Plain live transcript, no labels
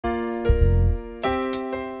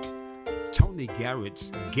Tony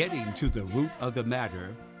Garrett's Getting to the Root of the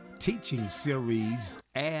Matter teaching series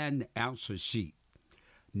and answer sheet,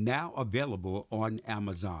 now available on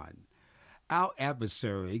Amazon. Our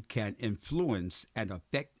adversary can influence and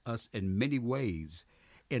affect us in many ways: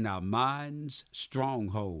 in our minds,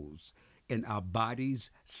 strongholds; in our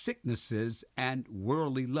bodies, sicknesses and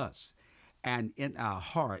worldly lusts; and in our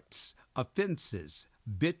hearts, offenses,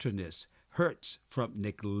 bitterness, hurts from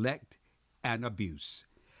neglect and abuse.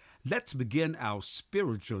 Let's begin our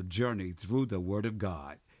spiritual journey through the Word of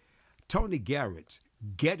God. Tony Garrett's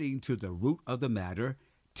Getting to the Root of the Matter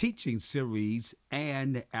teaching series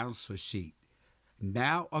and answer sheet,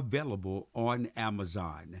 now available on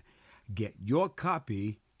Amazon. Get your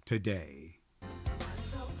copy today.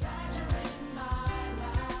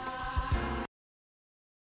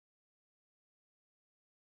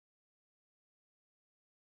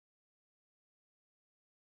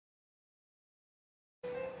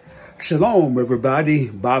 Shalom, everybody.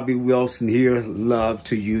 Bobby Wilson here. Love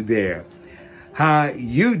to you there. How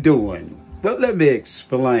you doing? Well, let me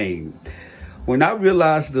explain. When I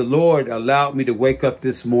realized the Lord allowed me to wake up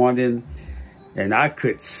this morning and I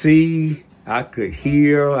could see, I could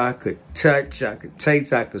hear, I could touch, I could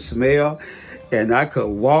taste, I could smell, and I could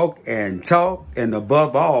walk and talk, and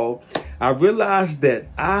above all, I realized that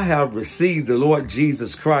I have received the Lord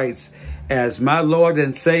Jesus Christ as my Lord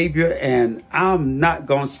and Savior, and I'm not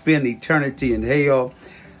going to spend eternity in hell.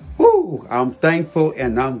 Woo, I'm thankful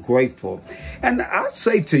and I'm grateful. And I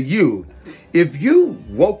say to you, if you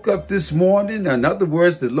woke up this morning, in other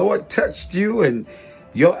words, the Lord touched you and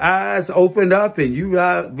your eyes opened up and you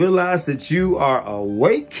realize that you are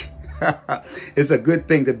awake, it's a good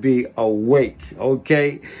thing to be awake,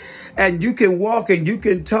 okay? And you can walk and you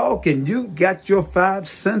can talk and you got your five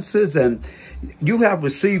senses and you have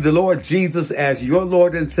received the Lord Jesus as your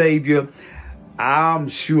Lord and Savior. I'm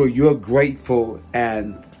sure you're grateful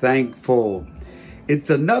and thankful.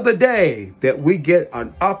 It's another day that we get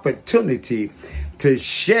an opportunity to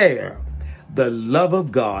share the love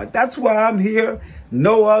of God. That's why I'm here.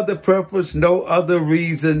 No other purpose, no other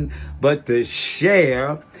reason but to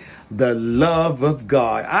share the love of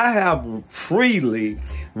God. I have freely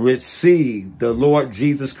received the Lord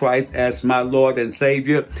Jesus Christ as my Lord and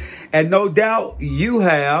Savior. And no doubt you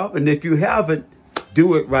have. And if you haven't,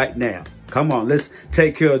 do it right now. Come on, let's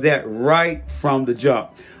take care of that right from the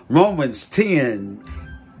jump. Romans 10,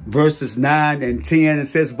 verses 9 and 10, it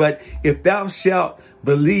says, "But if thou shalt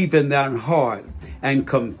believe in thine heart and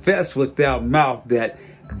confess with thy mouth that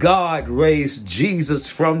God raised Jesus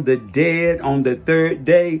from the dead on the third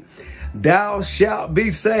day, thou shalt be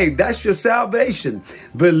saved." That's your salvation.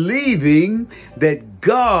 Believing that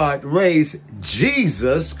God raised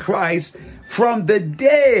Jesus Christ from the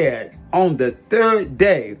dead on the third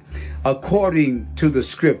day, according to the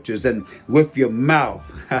scriptures, and with your mouth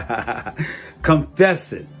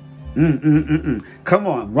confess it. Come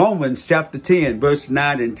on, Romans chapter 10, verse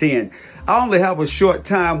 9 and 10. I only have a short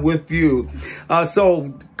time with you.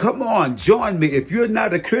 So come on, join me. If you're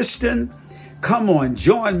not a Christian, come on,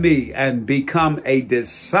 join me and become a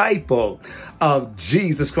disciple of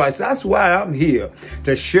Jesus Christ. That's why I'm here,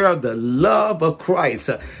 to share the love of Christ.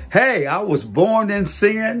 Hey, I was born in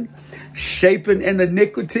sin, shapen in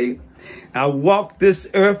iniquity. I walked this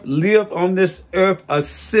earth, lived on this earth a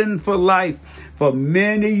sinful life for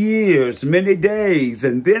many years, many days.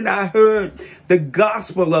 And then I heard the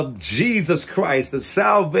gospel of Jesus Christ, the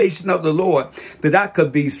salvation of the Lord, that I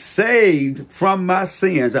could be saved from my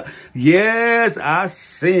sins. Yes, I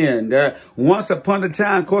sinned. Once upon a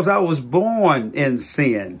time, of course, I was born in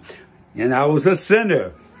sin, and I was a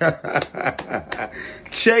sinner.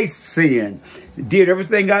 Chased sin. Did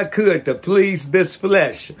everything I could to please this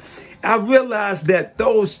flesh. I realized that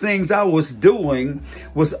those things I was doing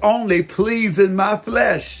was only pleasing my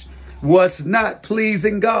flesh, was not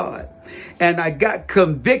pleasing God. And I got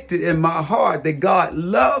convicted in my heart that God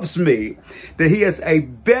loves me, that he has a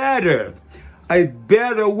better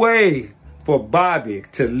way for Bobby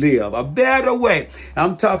to live, a better way.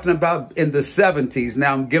 I'm talking about in the 70s.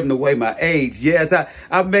 Now I'm giving away my age. Yes,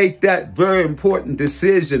 I made that very important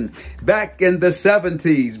decision back in the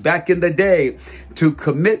 70s, back in the day, to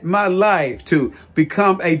commit my life to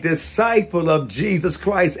become a disciple of Jesus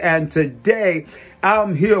Christ. And today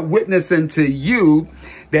I'm here witnessing to you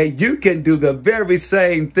that you can do the very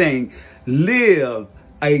same thing. Live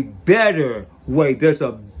a better way. There's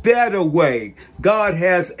a better way. God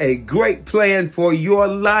has a great plan for your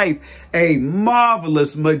life, a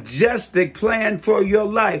marvelous, majestic plan for your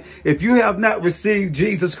life. If you have not received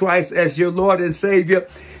Jesus Christ as your Lord and Savior,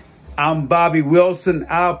 I'm Bobby Wilson.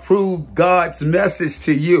 I approve God's message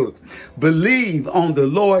to you. Believe on the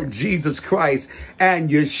Lord Jesus Christ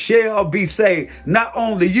and you shall be saved. Not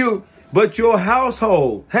only you, but your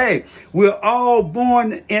household. Hey, we're all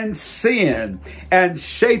born in sin and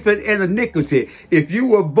shaped in iniquity. If you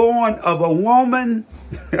were born of a woman,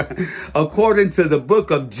 according to the book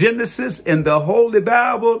of Genesis in the Holy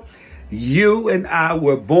Bible, you and I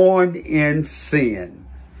were born in sin.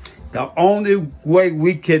 The only way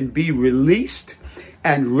we can be released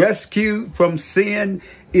and rescued from sin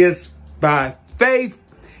is by faith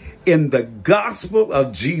in the gospel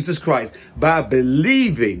of Jesus Christ, by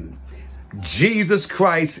believing Jesus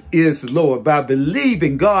Christ is Lord, by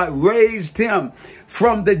believing God raised him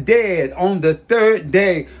from the dead on the third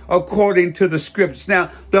day, according to the scriptures. Now,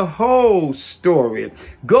 the whole story,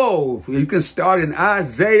 you can start in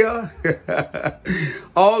Isaiah,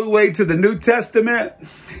 all the way to the New Testament.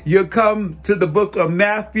 You come to the book of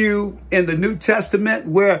Matthew in the New Testament,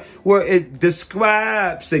 where it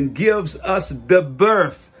describes and gives us the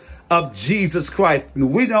birth of Jesus Christ.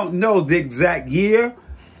 We don't know the exact year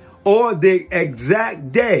or the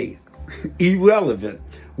exact day, irrelevant.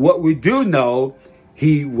 What we do know,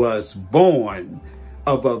 he was born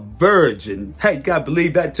of a virgin. Hey, you gotta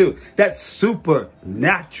believe that too. That's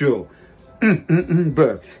supernatural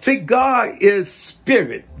birth. See, God is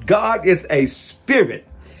spirit. God is a spirit.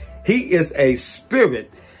 He is a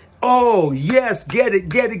spirit. Oh, yes, get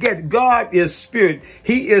it. God is spirit.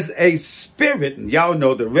 He is a spirit. And y'all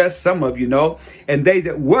know the rest, some of you know. And they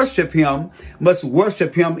that worship him must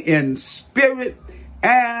worship him in spirit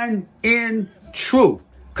and in truth.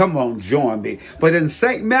 Come on, join me. But in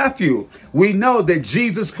St. Matthew, we know that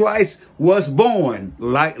Jesus Christ was born.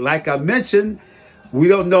 Like I mentioned, we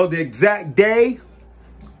don't know the exact day,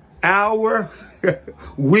 hour,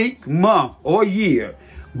 week, month, or year.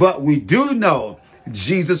 But we do know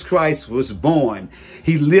Jesus Christ was born.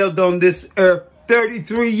 He lived on this earth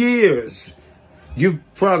 33 years. You've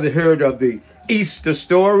probably heard of the Easter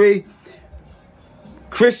story.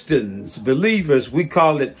 Christians, believers, we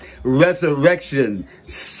call it Resurrection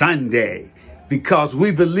Sunday because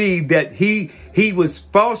we believe that he was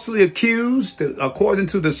falsely accused according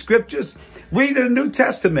to the scriptures. Read the New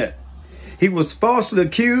Testament. He was falsely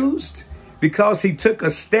accused because he took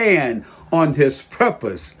a stand on his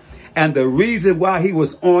purpose and the reason why he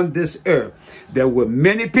was on this earth. There were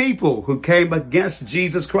many people who came against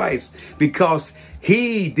Jesus Christ because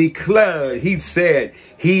he declared, he said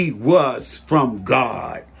he was from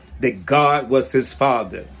God, that God was his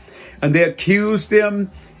father. And they accused him,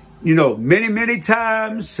 many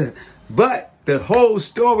times. But the whole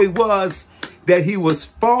story was that he was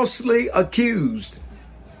falsely accused.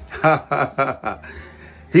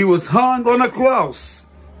 He was hung on a cross.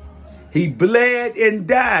 He bled and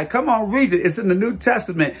died. Come on, read it. It's in the New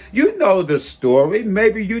Testament. You know the story.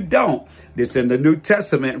 Maybe you don't. It's in the New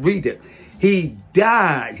Testament. Read it. He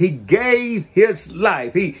died. He gave his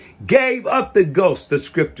life. He gave up the ghost, the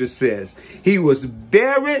scripture says. He was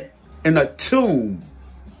buried in a tomb.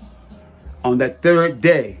 On that third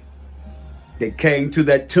day, they came to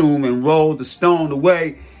that tomb and rolled the stone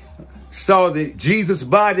away, saw that Jesus'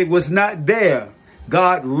 body was not there.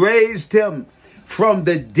 God raised him from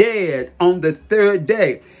the dead on the third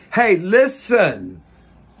day. Hey, listen,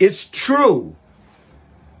 it's true.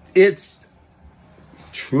 It's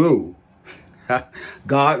true.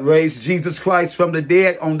 God raised Jesus Christ from the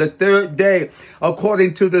dead on the third day,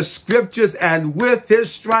 according to the scriptures, and with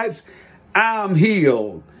his stripes, I'm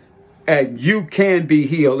healed. And you can be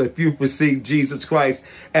healed if you've received Jesus Christ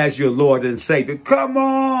as your Lord and Savior. Come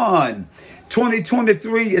on.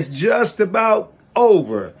 2023 is just about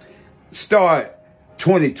over. Start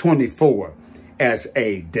 2024 as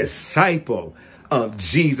a disciple of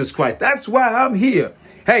Jesus Christ. That's why I'm here.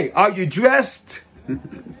 Hey, are you dressed?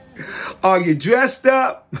 Are you dressed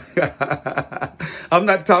up? I'm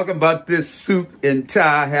not talking about this suit and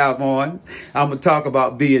tie I have on. I'm going to talk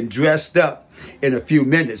about being dressed up in a few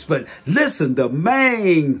minutes. But listen, the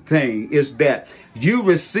main thing is that you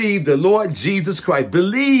receive the Lord Jesus Christ.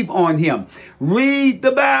 Believe on him. Read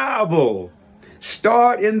the Bible.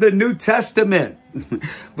 Start in the New Testament.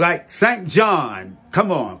 Like St. John.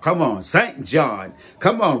 Come on. St. John.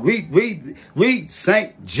 Come on. Read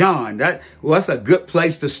St. John. That's a good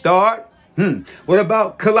place to start. What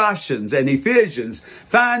about Colossians and Ephesians?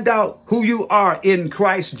 Find out who you are in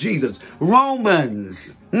Christ Jesus.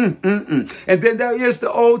 Romans. And then there is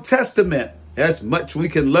the Old Testament. There's much we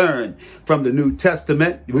can learn from the New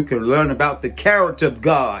Testament. We can learn about the character of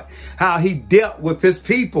God, how he dealt with his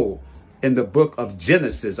people in the book of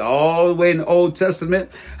Genesis, all the way in the Old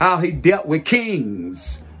Testament, how he dealt with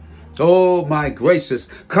kings. Oh, my gracious.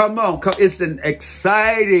 Come on. It's an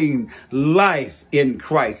exciting life in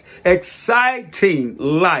Christ. Exciting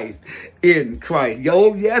life in Christ.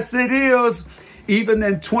 Oh, yes, it is. Even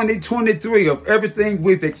in 2023, of everything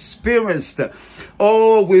we've experienced.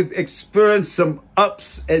 Oh, we've experienced some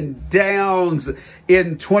ups and downs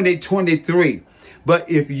in 2023. But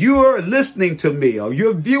if you're listening to me or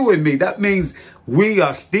you're viewing me, that means we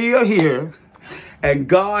are still here. And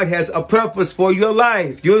God has a purpose for your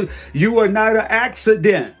life. You are not an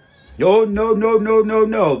accident. Oh, no.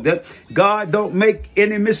 That God don't make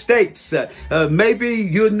any mistakes. Maybe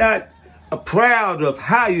you're not proud of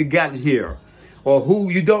how you got here,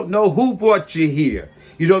 or you don't know who brought you here.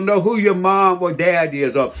 You don't know who your mom or dad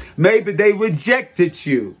is, or maybe they rejected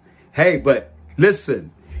you. Hey, but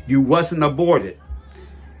listen, you wasn't aborted.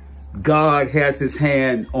 God has his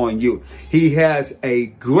hand on you. He has a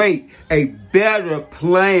better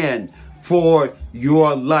plan for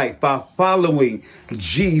your life by following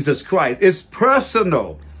Jesus Christ. It's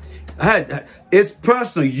personal. It's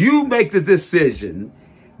personal. You make the decision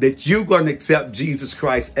that you're going to accept Jesus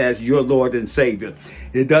Christ as your Lord and Savior.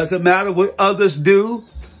 It doesn't matter what others do,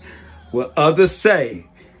 what others say.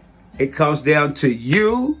 It comes down to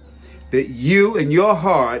you, that you in your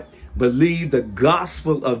heart believe the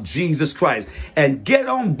gospel of Jesus Christ and get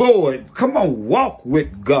on board. Come on, walk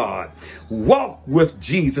with God. Walk with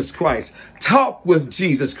Jesus Christ. Talk with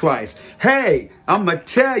Jesus Christ. Hey, I'm going to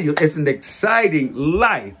tell you, it's an exciting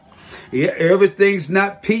life. Yeah, everything's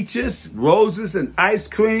not peaches, roses, and ice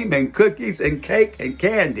cream, and cookies, and cake, and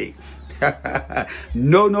candy.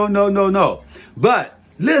 No. But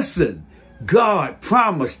listen, God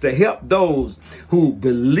promised to help those who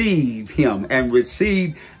believe him and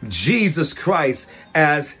receive Jesus Christ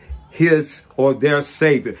as his or their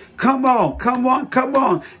Savior. Come on.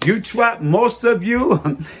 You tried, most of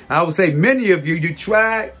you, I would say many of you, you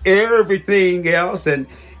tried everything else and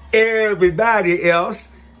everybody else.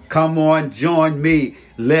 Come on, join me.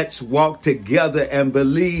 Let's walk together and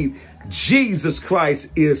believe Jesus Christ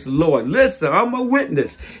is Lord. Listen, I'm a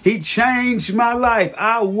witness. He changed my life.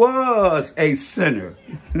 I was a sinner.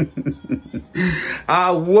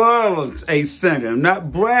 I was a sinner. I'm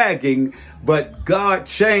not bragging, but God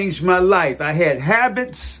changed my life. I had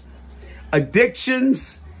habits,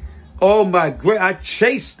 addictions. Oh my God, I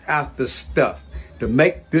chased after stuff to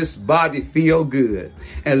make this body feel good.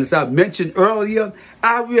 And as I mentioned earlier,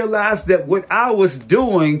 I realized that what I was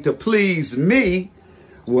doing to please me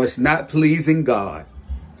was not pleasing God.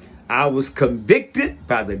 I was convicted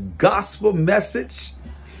by the gospel message.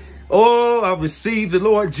 Oh, I received the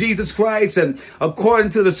Lord Jesus Christ, and according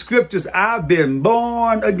to the scriptures, I've been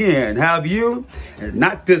born again. Have you? And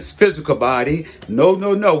not this physical body. No.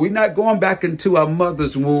 We're not going back into our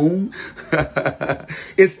mother's womb.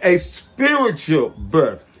 It's a spiritual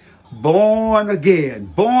birth. Born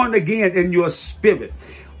again in your spirit.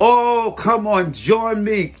 Oh, come on, join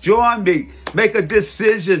me. Make a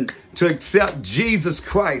decision to accept Jesus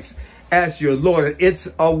Christ as your Lord. It's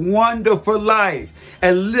a wonderful life.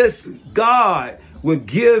 And listen, God will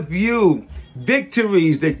give you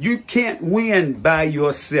victories that you can't win by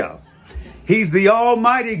yourself. He's the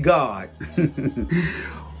Almighty God.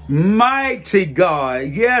 Mighty God.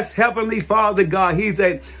 Yes, Heavenly Father God. He's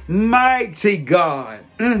a mighty God.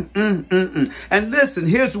 And listen,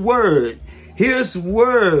 his word. There's a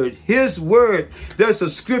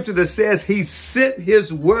scripture that says he sent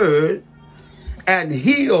his word and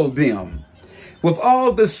healed them with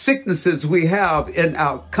all the sicknesses we have in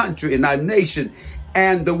our country, in our nation,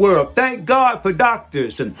 and the world. Thank God for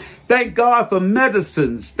doctors, and thank God for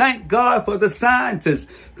medicines. Thank God for the scientists.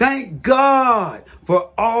 Thank God for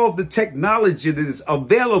all the technology that is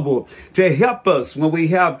available to help us when we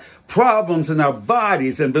have problems in our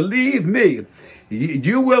bodies. And believe me,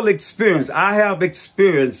 you will experience, I have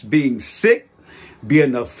experienced being sick,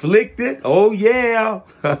 being afflicted. Oh, yeah.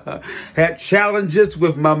 Had challenges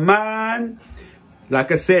with my mind.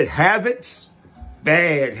 Like I said, habits,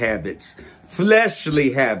 bad habits,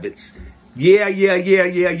 fleshly habits.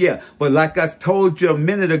 Yeah. But like I told you a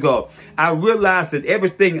minute ago, I realized that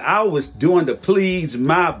everything I was doing to please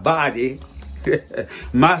my body,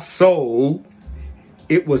 my soul,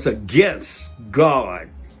 it was against God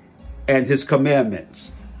and his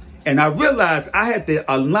commandments. And I realized I had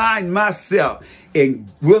to align myself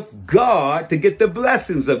with God to get the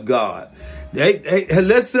blessings of God. Hey,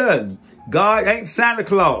 listen, God ain't Santa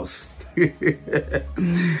Claus.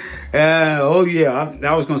 Oh yeah,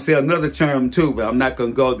 I was going to say another term too, but I'm not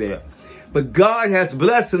going to go there. But God has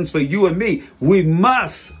blessings for you and me. We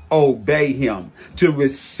must obey him to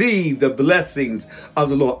receive the blessings of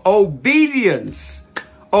the Lord. Obedience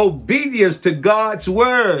Obedience to God's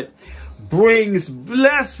word brings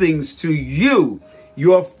blessings to you,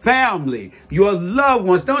 your family, your loved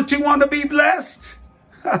ones. Don't you want to be blessed?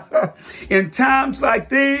 In times like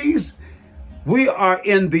these, we are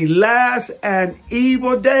in the last and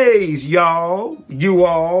evil days, y'all. You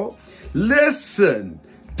all, listen,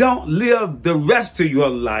 don't live the rest of your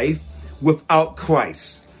life without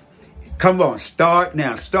Christ. Come on, start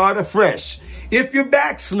now, start afresh. If you're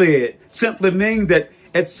backslid, simply means that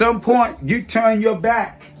at some point you turn your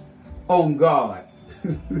back on God.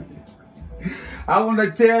 I want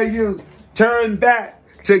to tell you, turn back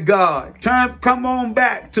to God. Come on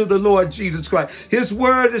back to the Lord Jesus Christ. His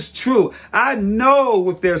word is true. I know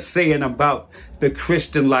what they're saying about the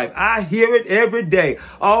Christian life. I hear it every day,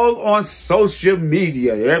 all on social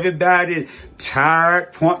media. Everybody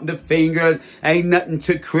tired, pointing the finger, ain't nothing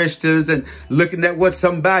to Christians, and looking at what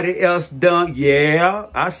somebody else done. Yeah,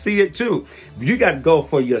 I see it too. You got to go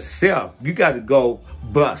for yourself. You got to go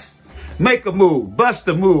bust. Make a move, bust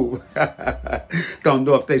a move. Don't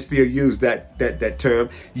know if they still use that term.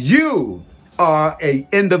 You are an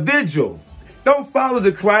individual. Don't follow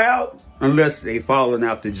the crowd unless they following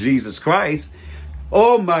after Jesus Christ.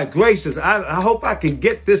 Oh my gracious, I hope I can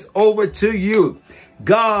get this over to you.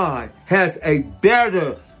 God has a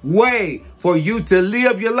better way for you to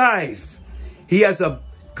live your life. He has a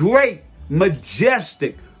great,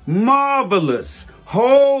 majestic, marvelous,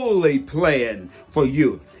 holy plan for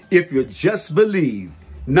you. If you just believe,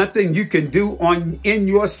 nothing you can do in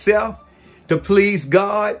yourself to please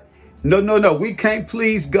God. No. We can't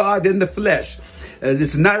please God in the flesh.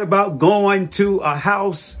 It's not about going to a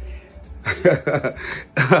house.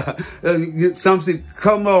 Something.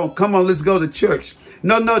 Come on. Let's go to church.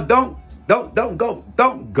 No. Don't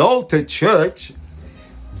go to church.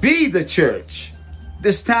 Be the church.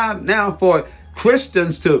 This time now for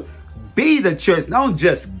Christians to be the church. Don't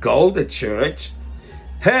just go to church.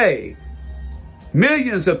 Hey,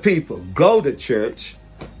 millions of people go to church.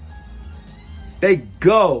 They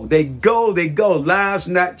go. Lives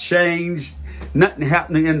not changed. Nothing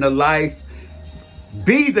happening in the life.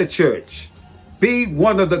 Be the church. Be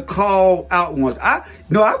one of the called out ones. I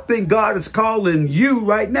think God is calling you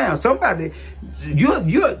right now. Somebody,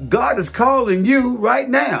 God is calling you right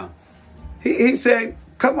now. He's saying,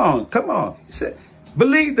 come on. He said,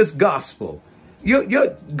 believe this gospel.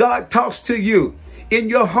 God talks to you. In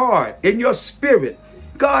your heart, in your spirit,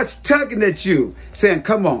 God's tugging at you, saying,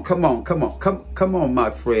 come on, my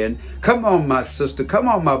friend. Come on, my sister. Come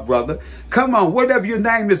on, my brother. Come on, whatever your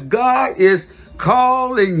name is, God is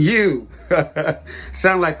calling you.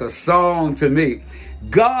 Sound like a song to me.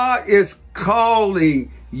 God is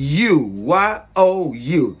calling you.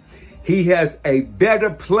 Y-O-U. He has a better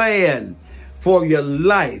plan for your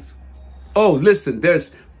life. Oh, listen,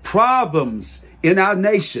 there's problems in our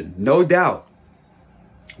nation, no doubt.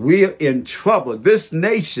 We're in trouble. This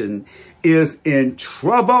nation is in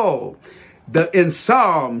trouble. In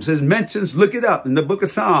Psalms, it mentions, look it up in the book of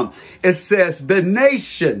Psalms. It says, the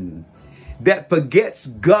nation that forgets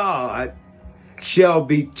God shall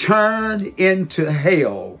be turned into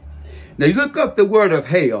hell. Now you look up the word of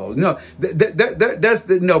hell.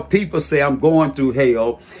 People say I'm going through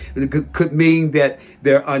hell. It could mean that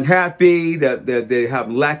they're unhappy, that they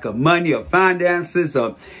have lack of money or finances,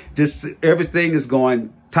 or just everything is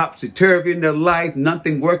going topsy-turvy in their life,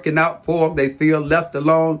 nothing working out for them. They feel left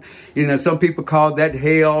alone. Some people call that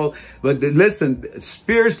hell. But listen,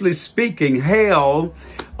 spiritually speaking, hell,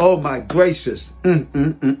 oh my gracious.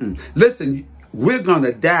 Listen, we're going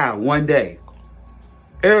to die one day.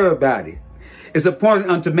 Everybody. It's appointed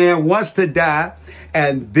unto man once to die,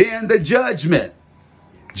 and then the judgment.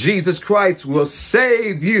 Jesus Christ will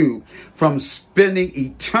save you from spending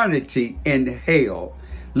eternity in hell.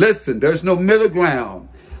 Listen, there's no middle ground.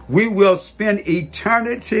 We will spend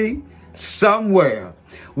eternity somewhere.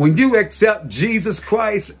 When you accept Jesus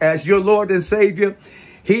Christ as your Lord and Savior,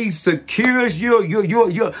 He secures your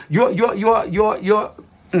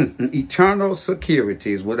eternal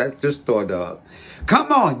security is what I just thought of.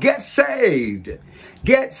 Come on, get saved.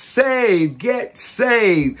 Get saved. Get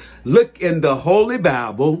saved. Look in the Holy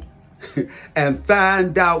Bible and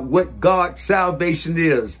find out what God's salvation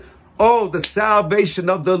is. Oh, the salvation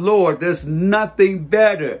of the Lord. There's nothing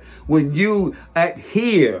better when you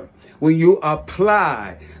adhere, when you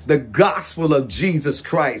apply the gospel of Jesus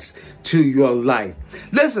Christ to your life.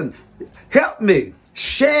 Listen, help me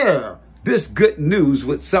share this good news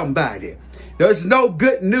with somebody. There's no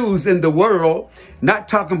good news in the world. Not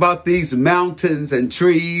talking about these mountains and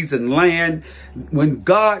trees and land. When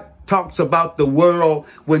God talks about the world,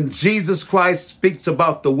 when Jesus Christ speaks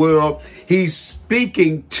about the world, He's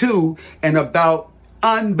speaking to and about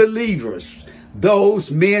unbelievers,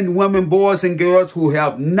 those men, women, boys, and girls who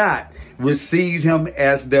have not received him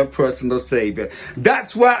as their personal Savior.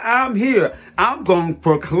 That's why I'm here. I'm going to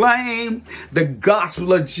proclaim the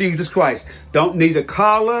gospel of Jesus Christ. Don't need a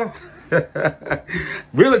collar.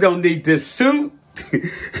 Really don't need this suit.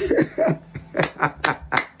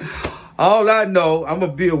 All I know, I'm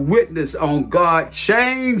going to be a witness on God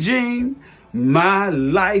changing my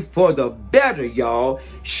life for the better, y'all.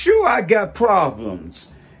 Sure, I got problems.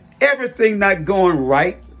 Everything not going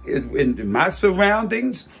right in my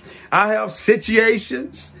surroundings. I have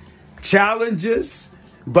situations, challenges.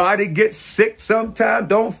 Body gets sick sometimes,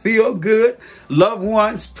 don't feel good. Loved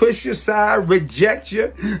ones push you aside, reject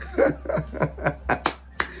you.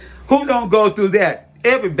 Who don't go through that?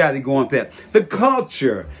 Everybody going through that. The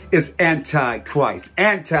culture is anti-Christ,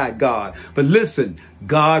 anti-God. But listen,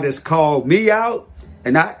 God has called me out,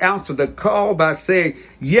 and I answered the call by saying,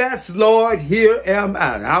 yes, Lord, here am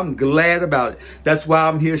I. I'm glad about it. That's why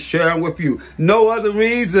I'm here sharing with you. No other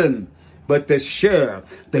reason but to share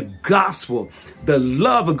the gospel, the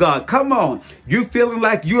love of God. Come on. You feeling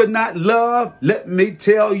like you're not loved? Let me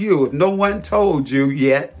tell you, if no one told you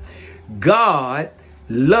yet, God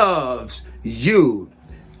loves you.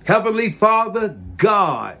 Heavenly Father,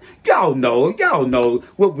 God. Y'all know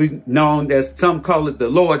what we known as, some call it the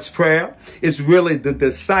Lord's Prayer. It's really the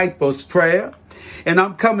disciples' prayer. And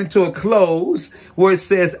I'm coming to a close where it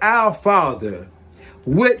says, Our Father,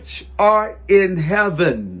 which art in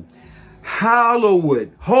heaven,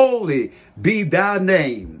 hallowed, holy be thy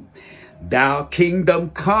name. Thy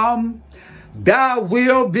kingdom come, thy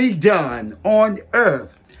will be done on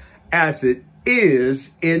earth as it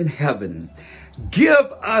is in heaven.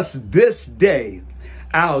 Give us this day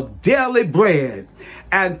our daily bread,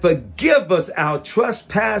 and forgive us our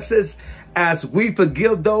trespasses as we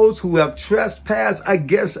forgive those who have trespassed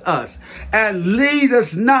against us. And lead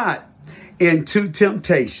us not into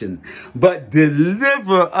temptation, but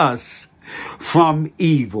deliver us from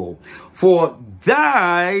evil. For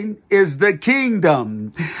thine is the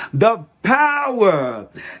kingdom, the power,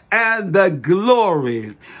 and the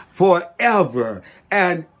glory forever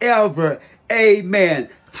and ever. Amen.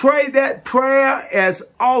 Pray that prayer as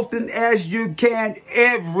often as you can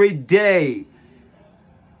every day.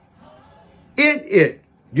 In it,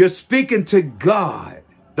 you're speaking to God,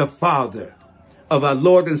 the Father of our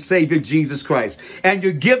Lord and Savior, Jesus Christ. And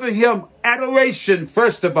you're giving him adoration,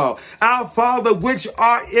 first of all. Our Father, which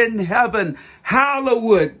art in heaven,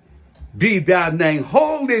 hallowed be thy name.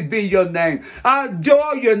 Holy be your name. I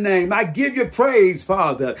adore your name. I give you praise,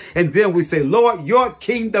 Father. And then we say, Lord, your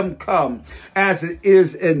kingdom come as it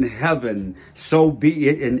is in heaven, so be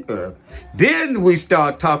it in earth. Then we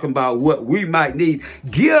start talking about what we might need.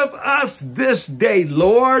 Give us this day,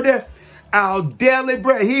 Lord, our daily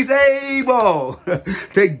bread. He's able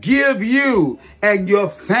to give you and your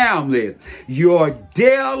family your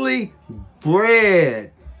daily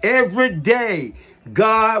bread every day.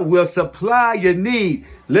 God will supply your need.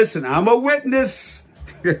 Listen, I'm a witness.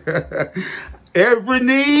 Every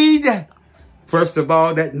need, first of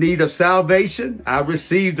all, that need of salvation, I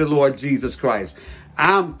received the Lord Jesus Christ.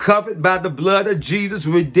 I'm covered by the blood of Jesus,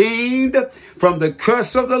 redeemed from the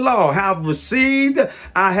curse of the law. I have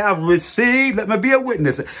received, let me be a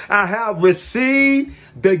witness. I have received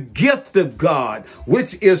the gift of God,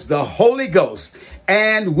 which is the Holy Ghost,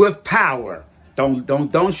 and with power. Don't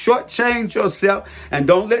shortchange yourself, and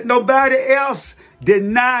don't let nobody else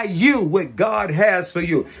deny you what God has for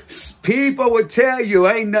you. People will tell you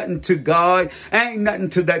ain't nothing to God, ain't nothing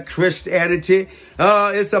to that Christianity.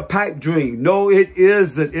 It's a pipe dream. No, it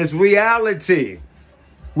isn't. It's reality.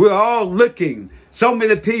 We're all looking. So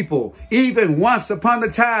many people, even once upon a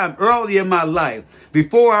time early in my life,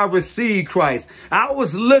 before I received Christ, I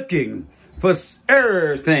was looking for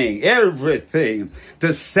everything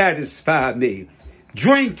to satisfy me.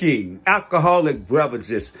 Drinking alcoholic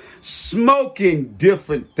beverages, smoking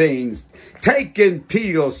different things, taking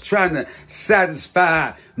pills, trying to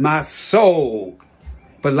satisfy my soul.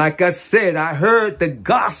 But like I said, I heard the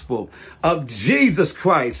gospel of Jesus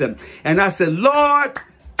Christ. And I said, Lord,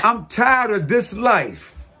 I'm tired of this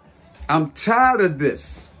life. I'm tired of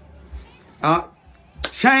this.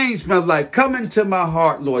 Change my life. Come into my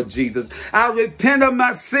heart, Lord Jesus. I repent of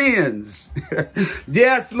my sins.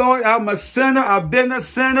 Yes, Lord, I'm a sinner. I've been a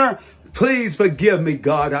sinner. Please forgive me,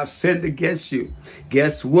 God. I've sinned against you.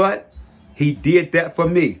 Guess what? He did that for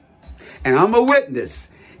me. And I'm a witness.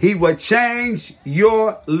 He will change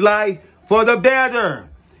your life for the better.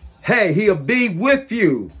 Hey, he'll be with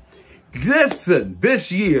you. Listen,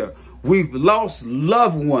 this year, we've lost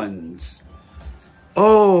loved ones.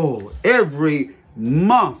 Oh, every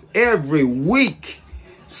month, every week,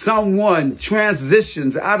 someone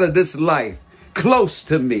transitions out of this life close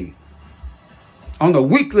to me on a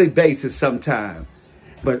weekly basis sometime.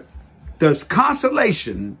 But there's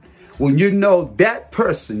consolation when you know that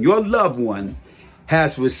person, your loved one,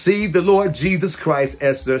 has received the Lord Jesus Christ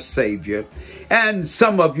as their Savior. And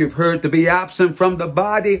some of you have heard to be absent from the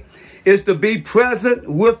body is to be present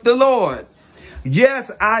with the Lord. Yes,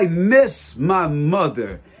 I miss my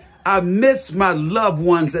mother. I miss my loved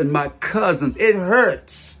ones and my cousins. It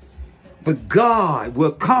hurts. But God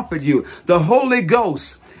will comfort you. The Holy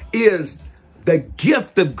Ghost is the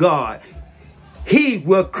gift of God. He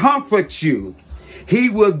will comfort you. He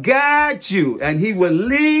will guide you and he will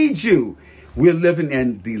lead you. We're living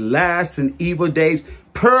in the last and evil days,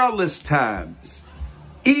 perilous times,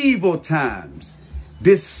 evil times,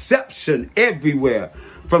 deception everywhere,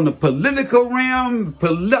 from the political realm,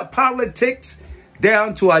 politics,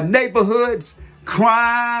 down to our neighborhoods,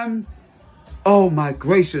 crime. Oh my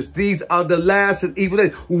gracious, these are the last and evil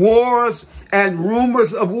days. Wars and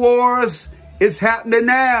rumors of wars is happening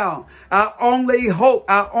now. Our only hope,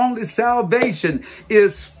 our only salvation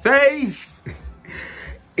is faith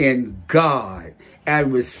in God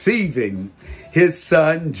and receiving his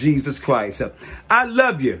son, Jesus Christ. I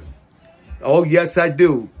love you. Oh, yes, I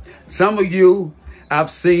do. Some of you I've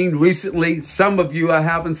seen recently. Some of you I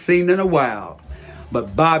haven't seen in a while.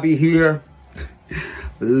 But Bobby here,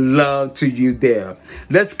 love to you there.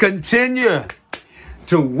 Let's continue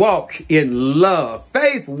to walk in love.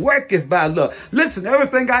 Faith worketh by love. Listen,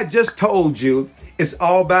 everything I just told you is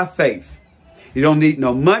all by faith. You don't need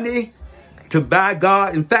no money to buy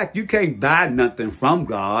God. In fact, you can't buy nothing from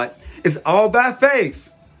God. It's all by faith,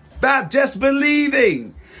 by just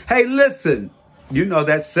believing. Hey, listen, you know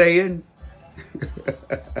that saying,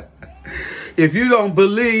 if you don't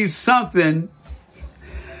believe something,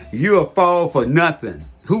 you'll fall for nothing.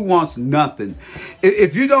 Who wants nothing?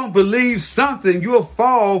 If you don't believe something, you'll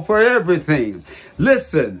fall for everything.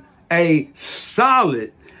 Listen, a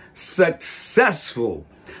solid, successful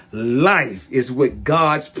life is what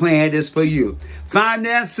God's plan is for you.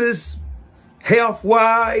 Finances,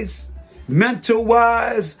 health-wise,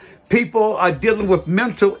 mental-wise, people are dealing with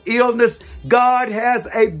mental illness. God has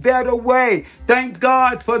a better way. Thank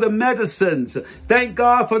God for the medicines. Thank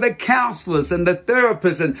God for the counselors and the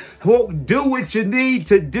therapists, and who do what you need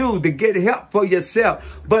to do to get help for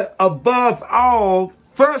yourself. But above all,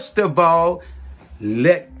 first of all,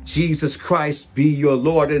 let Jesus Christ be your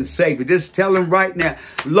Lord and Savior. Just tell him right now,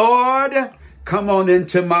 Lord, come on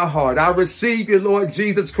into my heart. I receive you, Lord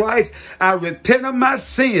Jesus Christ. I repent of my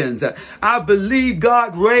sins. I believe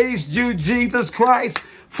God raised you, Jesus Christ,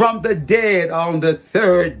 from the dead on the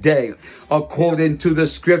third day, according to the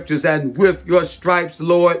scriptures. And with your stripes,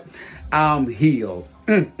 Lord, I'm healed.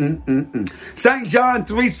 St. John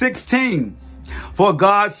 3:16, for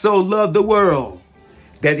God so loved the world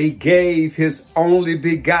that he gave his only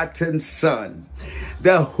begotten Son,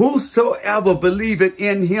 that whosoever believeth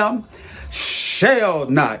in him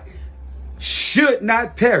should not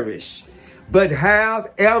perish, but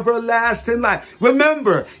have everlasting life.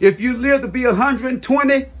 Remember, if you live to be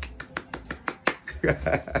 120,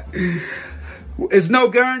 it's no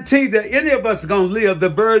guarantee that any of us are going to live the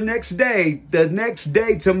very next day. The next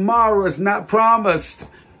day, tomorrow, is not promised.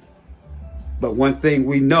 But one thing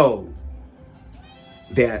we know,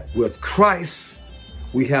 that with Christ,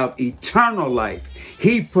 we have eternal life.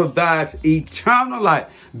 He provides eternal life.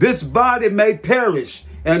 This body may perish,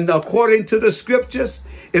 and according to the scriptures,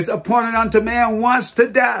 it's appointed unto man once to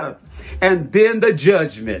die, and then the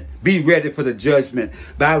judgment. Be ready for the judgment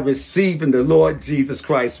by receiving the Lord Jesus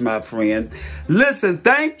Christ, my friend. Listen,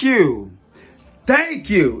 thank you. Thank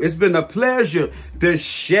you. It's been a pleasure to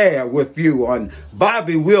share with you on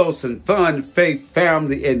Bobby Wilson, Fun, Faith,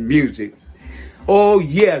 Family, and Music. Oh,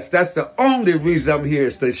 yes, that's the only reason I'm here,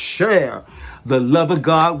 is to share the love of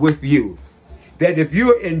God with you. That if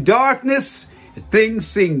you're in darkness, things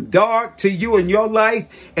seem dark to you in your life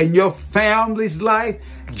and your family's life,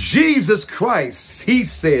 Jesus Christ, he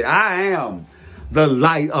said, I am the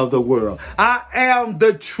light of the world. I am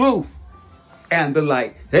the truth and the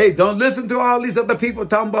light. Hey, don't listen to all these other people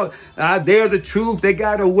talking about they're the truth, they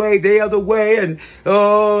got a way, they are the way, and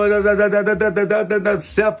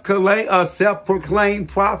self-proclaimed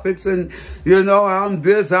prophets, and I'm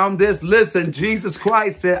this. Listen, Jesus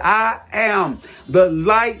Christ said, I am the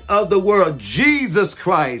light of the world. Jesus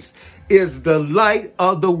Christ is the light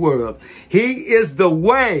of the world. He is the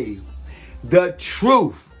way, the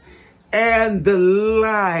truth, and the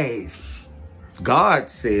life. God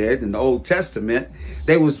said in the Old Testament,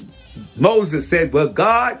 Moses said, well,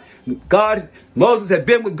 Moses had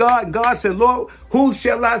been with God, and God said, Lord, who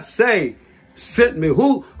shall I say sent me.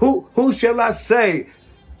 Who shall I say?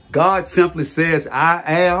 God simply says, I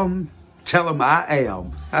am. Tell him I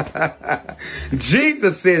am.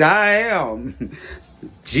 Jesus said, I am.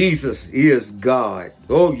 Jesus is God.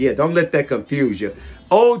 Oh, yeah. Don't let that confuse you.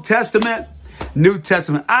 Old Testament, New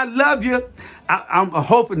Testament. I love you. I'm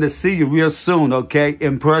hoping to see you real soon, okay,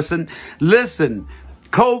 in person. Listen,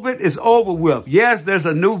 COVID is over with. Yes, there's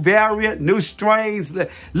a new variant, new strains.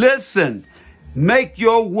 Listen, make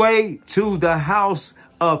your way to the house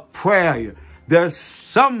of prayer. There's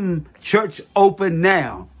some church open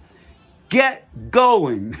now. Get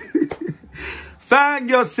going. Find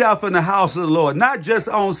yourself in the house of the Lord, not just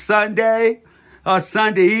on Sunday or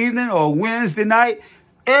Sunday evening or Wednesday night.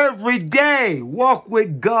 Every day. Walk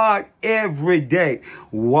with God every day.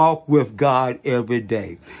 Walk with God every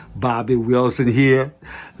day. Bobby Wilson here.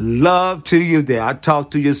 Love to you there. I'll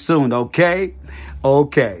talk to you soon, okay?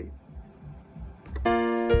 Okay.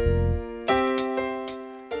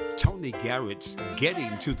 Tony Garrett's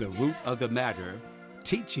Getting to the Root of the Matter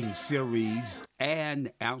teaching series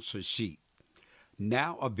and answer sheet,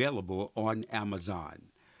 now available on Amazon.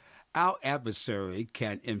 Our adversary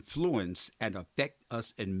can influence and affect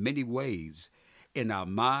us in many ways: in our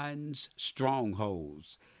minds,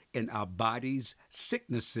 strongholds; in our bodies,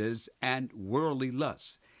 sicknesses and worldly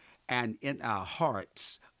lusts; and in our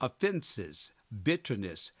hearts, offenses,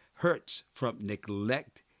 bitterness, hurts from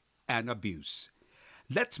neglect and abuse.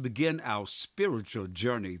 Let's begin our spiritual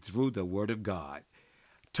journey through the Word of God.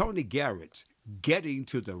 Tony Garrett's Getting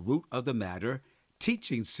to the Root of the Matter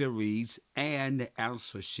teaching series and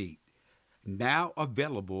answer sheet, now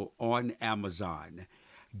available on Amazon.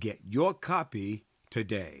 Get your copy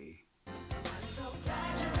today.